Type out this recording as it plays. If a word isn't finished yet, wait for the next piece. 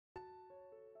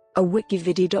a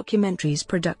WikiVidi documentaries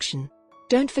production.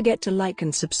 Don't forget to like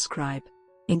and subscribe.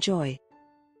 Enjoy.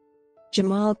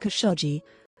 Jamal Khashoggi.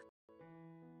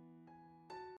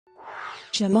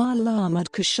 Jamal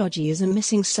Ahmad Khashoggi is a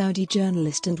missing Saudi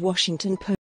journalist and Washington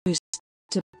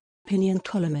Post opinion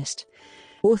columnist,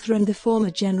 author and the former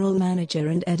general manager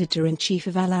and editor-in-chief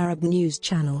of Al Arab News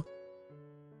Channel.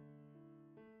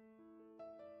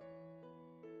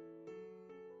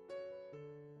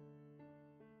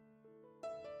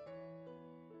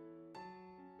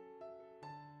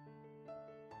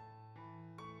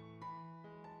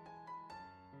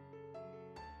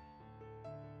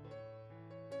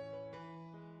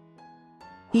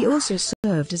 He also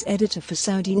served as editor for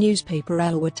Saudi newspaper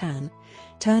Al Watan,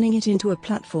 turning it into a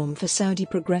platform for Saudi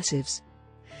progressives.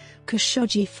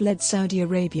 Khashoggi fled Saudi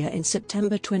Arabia in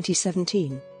September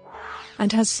 2017,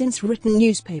 and has since written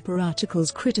newspaper articles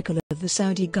critical of the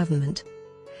Saudi government.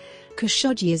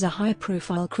 Khashoggi is a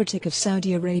high-profile critic of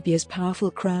Saudi Arabia's powerful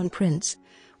crown prince,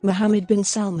 Mohammed bin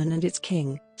Salman, and its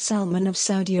king, Salman of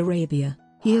Saudi Arabia.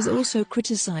 He has also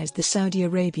criticized the Saudi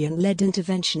Arabian-led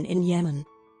intervention in Yemen.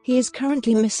 He is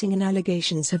currently missing and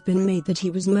allegations have been made that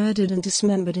he was murdered and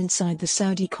dismembered inside the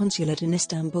Saudi consulate in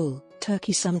Istanbul,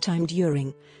 Turkey sometime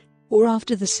during or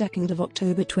after the 2nd of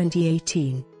October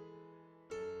 2018.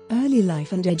 Early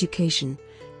life and education.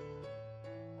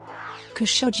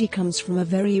 Khashoggi comes from a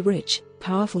very rich,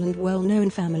 powerful and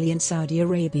well-known family in Saudi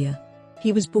Arabia.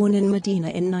 He was born in Medina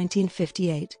in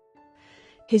 1958.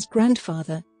 His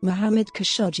grandfather, Mohammad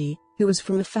Khashoggi, who was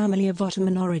from a family of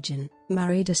Ottoman origin,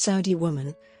 married a Saudi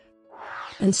woman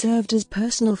and served as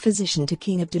personal physician to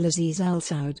King Abdulaziz Al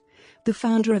Saud, the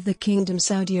founder of the Kingdom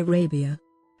Saudi Arabia.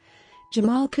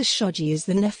 Jamal Khashoggi is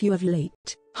the nephew of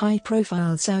late,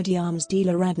 high-profile Saudi arms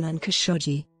dealer Adnan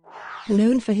Khashoggi,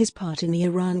 known for his part in the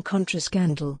Iran-Contra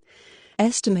scandal,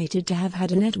 estimated to have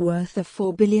had a net worth of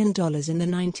 $4 billion in the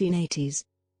 1980s.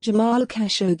 Jamal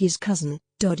Khashoggi's cousin,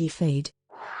 Dodi Fade,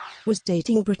 was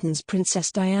dating Britain's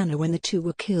Princess Diana when the two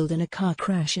were killed in a car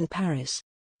crash in Paris.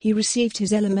 He received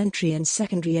his elementary and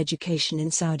secondary education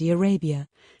in Saudi Arabia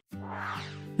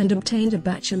and obtained a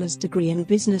bachelor's degree in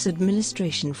business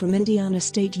administration from Indiana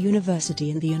State University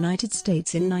in the United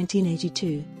States in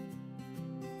 1982.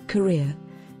 Career.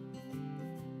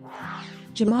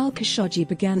 Jamal Khashoggi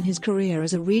began his career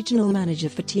as a regional manager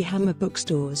for Tihama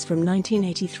bookstores from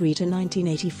 1983 to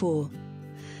 1984.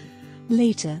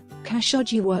 Later,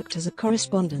 Khashoggi worked as a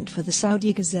correspondent for the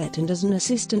Saudi Gazette and as an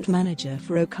assistant manager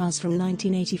for Okaz from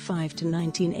 1985 to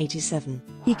 1987.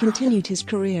 He continued his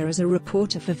career as a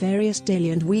reporter for various daily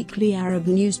and weekly Arab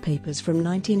newspapers from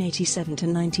 1987 to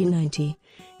 1990,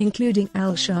 including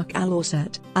Al-Sharq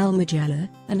Al-Awsat, Al-Majalla,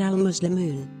 and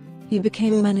Al-Muslimun. He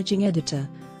became managing editor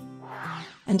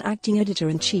and acting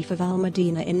editor-in-chief of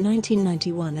Al-Madina in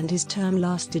 1991, and his term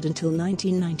lasted until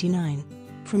 1999.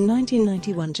 From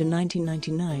 1991 to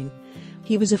 1999,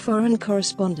 he was a foreign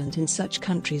correspondent in such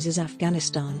countries as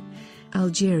Afghanistan,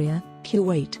 Algeria,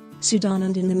 Kuwait, Sudan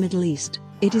and in the Middle East.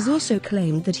 It is also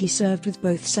claimed that he served with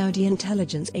both Saudi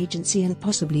intelligence agency and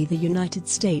possibly the United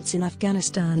States in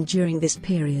Afghanistan during this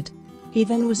period. He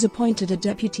then was appointed a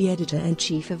deputy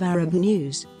editor-in-chief of Arab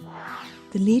News,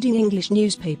 the leading English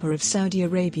newspaper of Saudi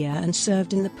Arabia, and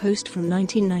served in the post from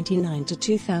 1999 to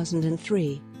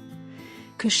 2003.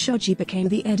 Khashoggi became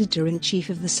the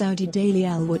editor-in-chief of the Saudi daily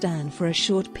Al Watan for a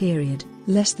short period,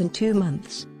 less than 2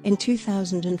 months, in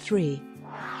 2003.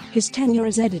 His tenure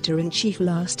as editor-in-chief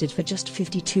lasted for just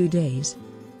 52 days.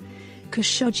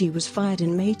 Khashoggi was fired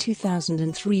in May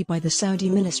 2003 by the Saudi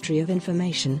Ministry of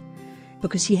Information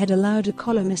because he had allowed a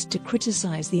columnist to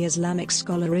criticize the Islamic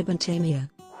scholar Ibn Taymiyyah,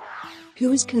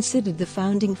 who is considered the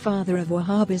founding father of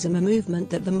Wahhabism, a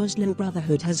movement that the Muslim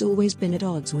Brotherhood has always been at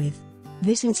odds with.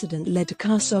 This incident led to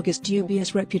Khashoggi's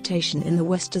dubious reputation in the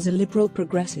West as a liberal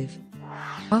progressive.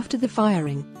 After the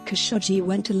firing, Khashoggi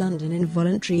went to London in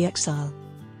voluntary exile.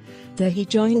 There he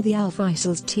joined the Al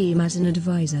Faisal's team as an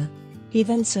advisor. He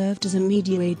then served as a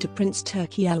media aide to Prince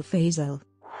Turki Al Faisal,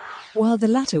 while the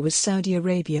latter was Saudi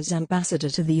Arabia's ambassador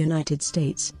to the United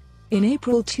States. In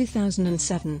April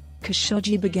 2007,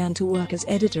 Khashoggi began to work as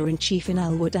editor-in-chief in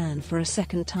Al Watan for a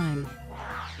second time.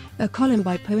 A column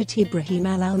by poet Ibrahim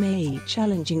al-Almai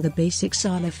challenging the basic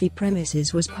Salafi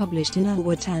premises was published in Al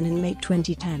Watan in May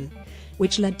 2010,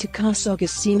 which led to Khashoggi's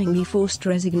seemingly forced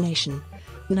resignation.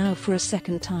 Now for a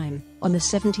second time, on the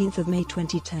 17th of May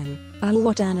 2010, Al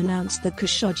Watan announced that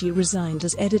Khashoggi resigned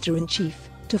as editor-in-chief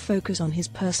to focus on his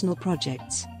personal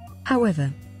projects.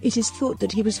 However, it is thought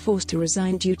that he was forced to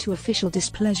resign due to official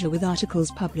displeasure with articles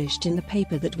published in the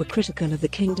paper that were critical of the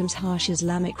kingdom's harsh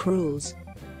Islamic rules.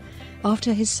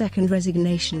 After his second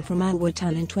resignation from Al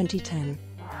Watan in 2010,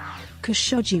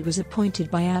 Khashoggi was appointed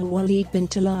by Al-Walid bin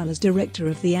Talal as director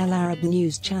of the Al Arab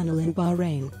news channel in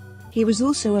Bahrain. He was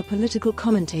also a political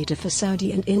commentator for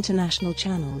Saudi and international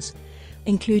channels,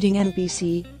 including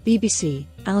NBC, BBC,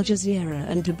 Al Jazeera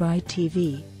and Dubai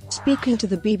TV. Speaking to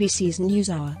the BBC's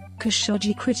NewsHour,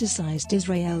 Khashoggi criticized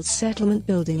Israel's settlement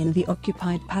building in the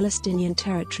occupied Palestinian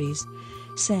territories,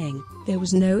 saying, "There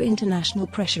was no international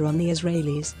pressure on the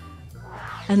Israelis,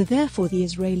 and therefore the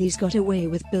Israelis got away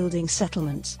with building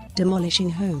settlements, demolishing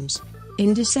homes."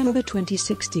 In December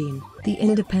 2016, The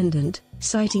Independent,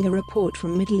 citing a report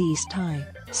from Middle East Eye,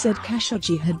 said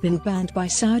Khashoggi had been banned by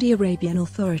Saudi Arabian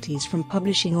authorities from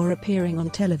publishing or appearing on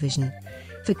television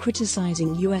for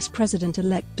criticizing US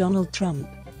President-elect Donald Trump.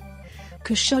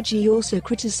 Khashoggi also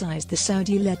criticized the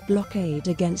Saudi-led blockade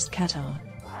against Qatar,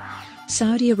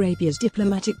 Saudi Arabia's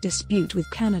diplomatic dispute with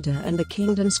Canada and the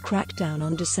kingdom's crackdown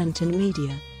on dissent in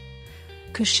media.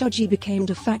 Khashoggi became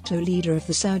de facto leader of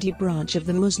the Saudi branch of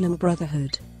the Muslim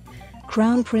Brotherhood.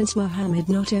 Crown Prince Mohammed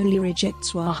not only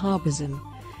rejects Wahhabism,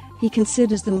 he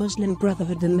considers the Muslim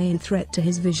Brotherhood the main threat to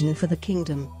his vision for the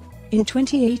kingdom. In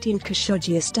 2018,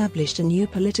 Khashoggi established a new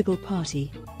political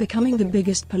party, becoming the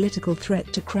biggest political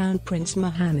threat to Crown Prince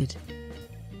Mohammed.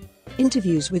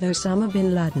 Interviews with Osama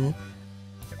bin Laden.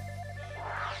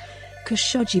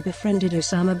 Khashoggi befriended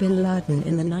Osama bin Laden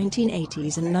in the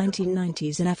 1980s and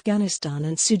 1990s in Afghanistan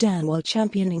and Sudan while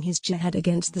championing his jihad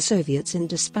against the Soviets in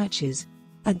dispatches.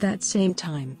 At that same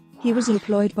time, he was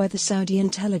employed by the Saudi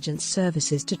intelligence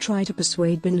services to try to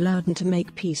persuade bin Laden to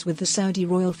make peace with the Saudi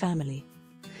royal family.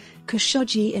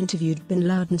 Khashoggi interviewed bin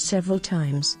Laden several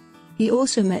times. He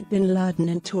also met bin Laden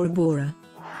in Tora Bora,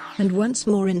 and once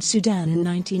more in Sudan in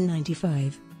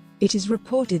 1995. It is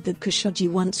reported that Khashoggi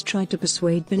once tried to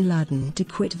persuade bin Laden to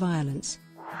quit violence.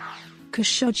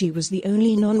 Khashoggi was the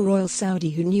only non-royal Saudi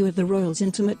who knew of the royals'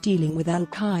 intimate dealing with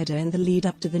al-Qaeda in the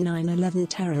lead-up to the 9/11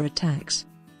 terror attacks.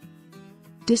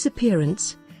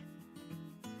 Disappearance.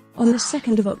 On the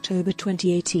 2nd of October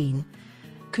 2018,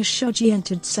 Khashoggi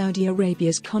entered Saudi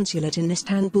Arabia's consulate in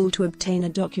Istanbul to obtain a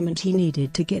document he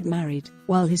needed to get married,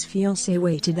 while his fiancée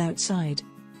waited outside.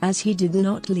 As he did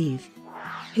not leave,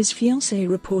 his fiancée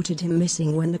reported him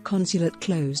missing when the consulate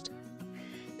closed.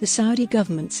 The Saudi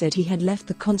government said he had left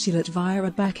the consulate via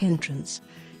a back entrance.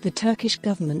 The Turkish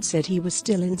government said he was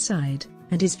still inside,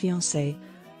 and his fiancée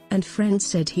and friends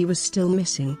said he was still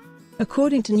missing.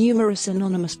 According to numerous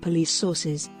anonymous police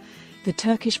sources, the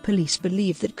Turkish police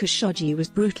believe that Khashoggi was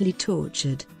brutally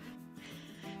tortured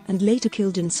and later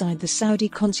killed inside the Saudi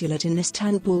consulate in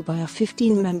Istanbul by a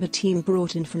 15-member team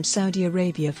brought in from Saudi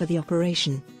Arabia for the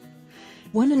operation.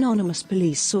 One anonymous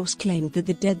police source claimed that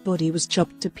the dead body was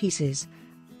chopped to pieces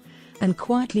and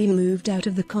quietly moved out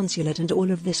of the consulate, and all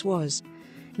of this was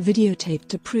videotaped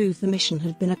to prove the mission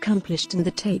had been accomplished and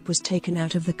the tape was taken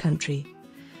out of the country.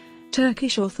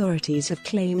 Turkish authorities have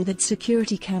claimed that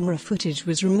security camera footage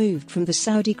was removed from the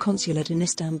Saudi consulate in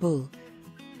Istanbul,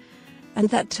 and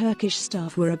that Turkish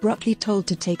staff were abruptly told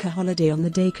to take a holiday on the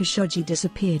day Khashoggi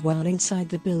disappeared while inside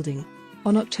the building.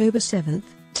 On October 7,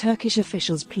 Turkish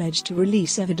officials pledged to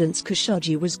release evidence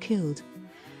Khashoggi was killed,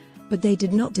 but they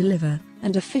did not deliver,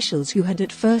 and officials who had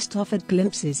at first offered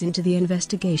glimpses into the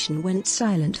investigation went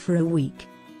silent for a week.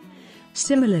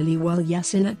 Similarly, while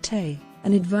Yasin Attay,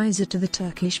 an advisor to the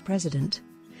Turkish president,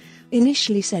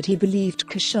 initially said he believed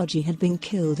Khashoggi had been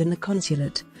killed in the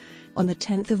consulate, on the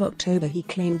 10th of October he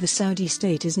claimed the Saudi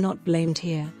state is not blamed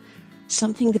here,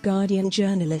 something The Guardian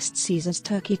journalist sees as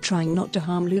Turkey trying not to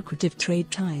harm lucrative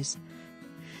trade ties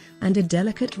and a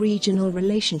delicate regional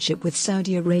relationship with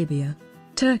Saudi Arabia.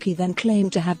 Turkey then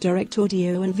claimed to have direct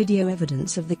audio and video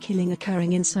evidence of the killing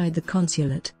occurring inside the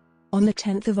consulate. On the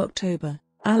 10th of October,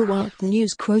 Al-Watan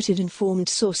News quoted informed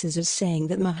sources as saying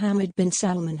that Mohammed bin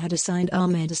Salman had assigned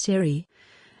Ahmed Asiri,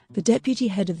 the deputy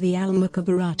head of the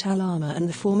Al-Mukhabarat al-Amma and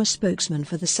the former spokesman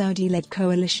for the Saudi-led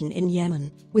coalition in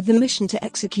Yemen, with the mission to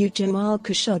execute Jamal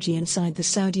Khashoggi inside the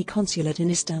Saudi consulate in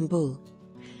Istanbul.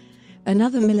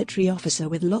 Another military officer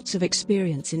with lots of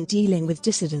experience in dealing with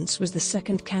dissidents was the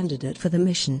second candidate for the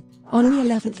mission. On the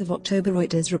 11th of October,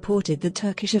 Reuters reported that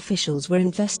Turkish officials were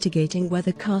investigating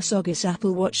whether Khashoggi's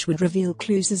Apple Watch would reveal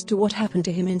clues as to what happened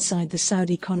to him inside the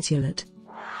Saudi consulate,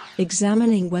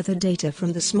 examining whether data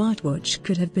from the smartwatch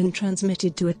could have been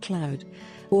transmitted to a cloud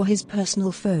or his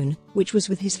personal phone, which was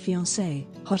with his fiancée,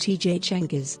 Hatice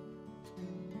Cengiz.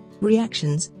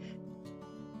 Reactions.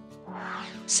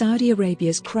 Saudi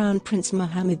Arabia's Crown Prince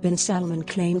Mohammed bin Salman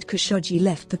claimed Khashoggi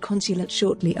left the consulate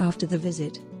shortly after the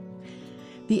visit.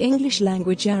 The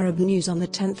English-language Arab News on the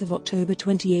 10th of October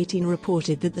 2018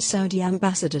 reported that the Saudi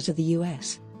ambassador to the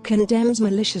US condemns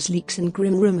malicious leaks and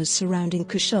grim rumors surrounding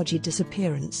Khashoggi's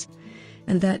disappearance,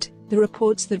 and that the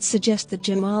reports that suggest that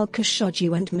Jamal Khashoggi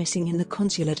went missing in the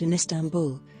consulate in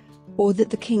Istanbul, or that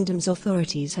the kingdom's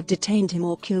authorities have detained him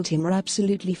or killed him, are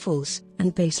absolutely false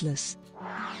and baseless.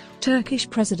 Turkish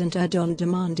President Erdogan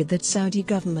demanded that Saudi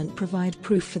government provide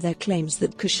proof for their claims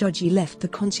that Khashoggi left the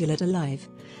consulate alive,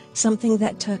 something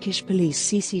that Turkish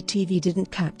police CCTV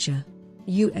didn't capture.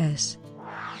 U.S.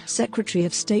 Secretary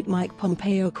of State Mike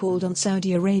Pompeo called on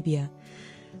Saudi Arabia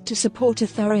to support a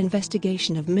thorough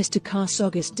investigation of Mr.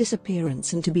 Khashoggi's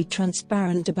disappearance and to be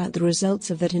transparent about the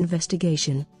results of that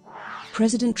investigation.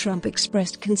 President Trump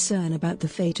expressed concern about the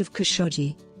fate of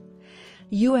Khashoggi.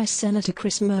 U.S. Senator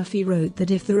Chris Murphy wrote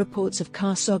that if the reports of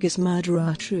Khashoggi's murder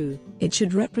are true, it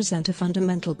should represent a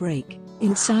fundamental break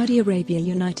in Saudi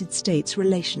Arabia-United States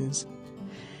relations.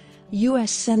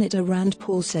 U.S. Senator Rand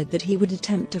Paul said that he would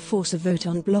attempt to force a vote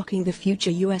on blocking the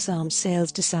future U.S. arms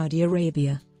sales to Saudi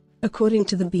Arabia. According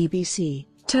to the BBC,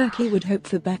 Turkey would hope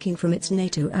for backing from its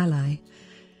NATO ally,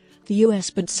 the U.S.,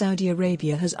 but Saudi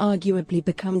Arabia has arguably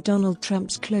become Donald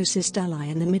Trump's closest ally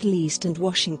in the Middle East, and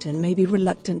Washington may be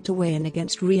reluctant to weigh in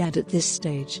against Riyadh at this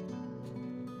stage.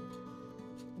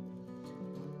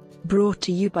 Brought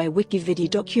to you by WikiVidi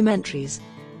Documentaries.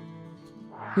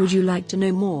 Would you like to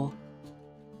know more?